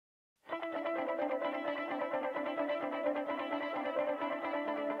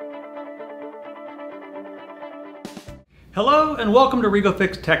Hello and welcome to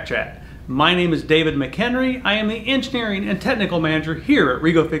REGO-FIX TechChat. My name is David McHenry. I am the Engineering and Technical Manager here at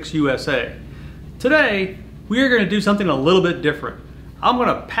REGO-FIX USA. Today, we are going to do something a little bit different. I'm going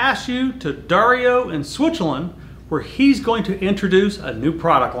to pass you to Dario in Switzerland, where he's going to introduce a new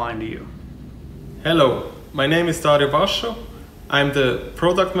product line to you. Hello, my name is Dario Bascio. I'm the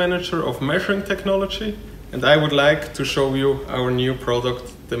Product Manager of Measuring Technology, and I would like to show you our new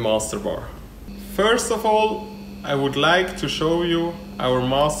product, the MasterBar. First of all, I would like to show you our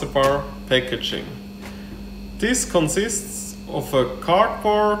MasterBar packaging. This consists of a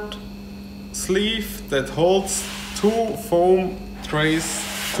cardboard sleeve that holds two foam trays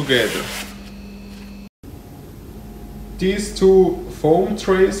together. These two foam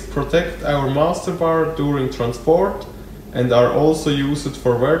trays protect our MasterBar during transport and are also used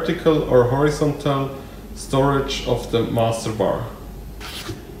for vertical or horizontal storage of the MasterBar.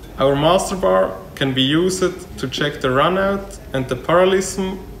 Our MasterBar can be used to check the runout and the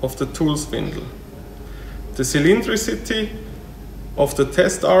parallelism of the tool spindle. The cylindricity of the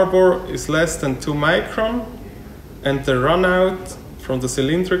test arbor is less than 2 micron, and the runout from the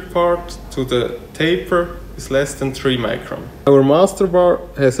cylindric part to the taper is less than 3 micron. Our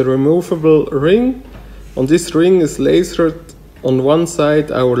MasterBar has a removable ring. On this ring is lasered on one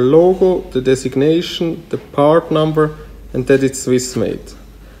side our logo, the designation, the part number, and that it's Swiss made.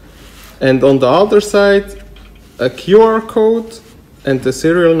 And on the other side, a QR code and the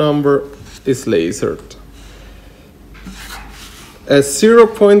serial number is lasered. A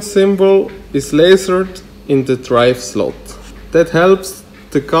 0-point symbol is lasered in the drive slot. That helps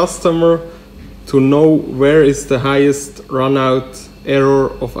the customer to know where is the highest runout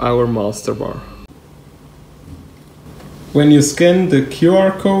error of our MasterBar. When you scan the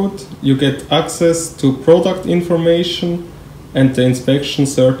QR code, you get access to product information and the inspection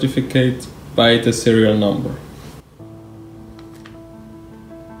certificate by the serial number.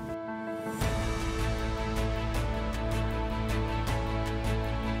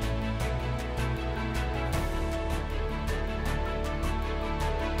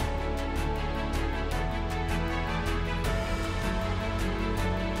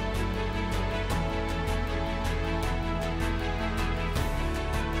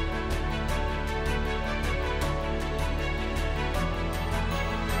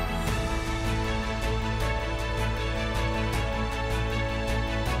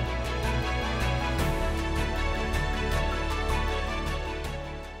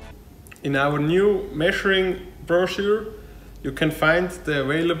 In our new measuring brochure, you can find the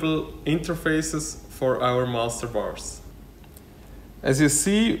available interfaces for our MasterBars. As you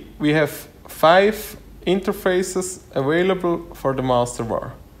see, we have 5 interfaces available for the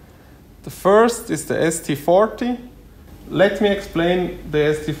MasterBar. The first is the ST40. Let me explain the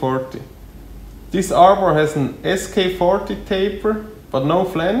ST40. This arbor has an SK40 taper, but no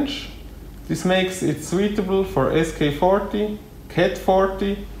flange. This makes it suitable for SK40,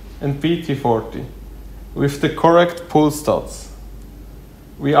 CAT40, and PT40 with the correct pull studs.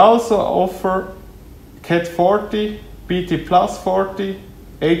 We also offer CAT40, PT plus 40,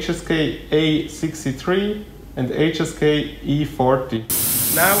 HSK A63 and HSK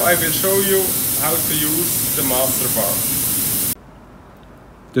E40. Now I will show you how to use the MasterBar.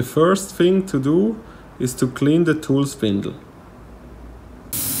 The first thing to do is to clean the tool spindle.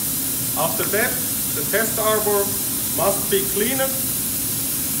 After that, the test arbor must be cleaned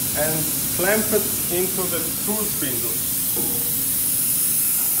and clamp it into the tool spindle.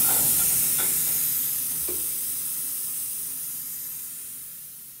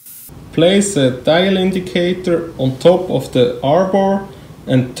 Place a dial indicator on top of the arbor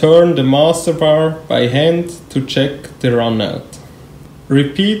and turn the MasterBar by hand to check the runout.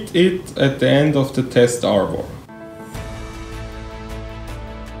 Repeat it at the end of the test arbor.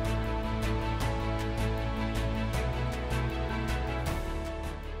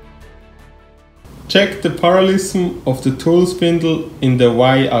 Check the parallelism of the tool spindle in the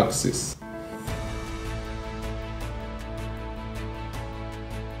Y-axis.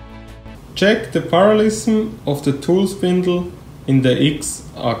 Check the parallelism of the tool spindle in the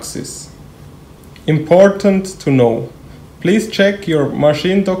X-axis. Important to know. Please check your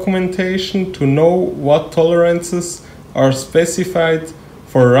machine documentation to know what tolerances are specified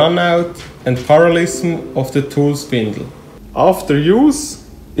for runout and parallelism of the tool spindle. After use,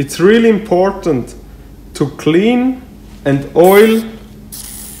 it's really important to clean and oil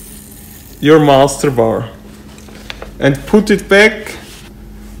your MasterBar and put it back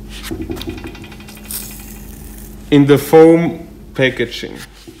in the foam packaging.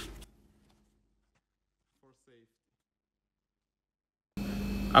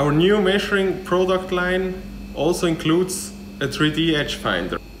 Our new measuring product line also includes a 3D edge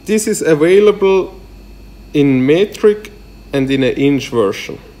finder. This is available in metric and in an inch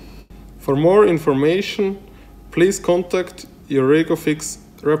version. For more information, please contact your REGO-FIX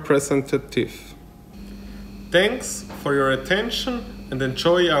representative. Thanks for your attention and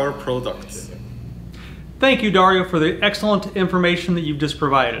enjoy our products. Thank you, Dario, for the excellent information that you've just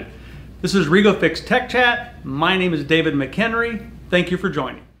provided. This is REGO-FIX Tech Chat. My name is David McHenry. Thank you for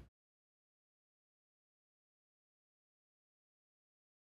joining.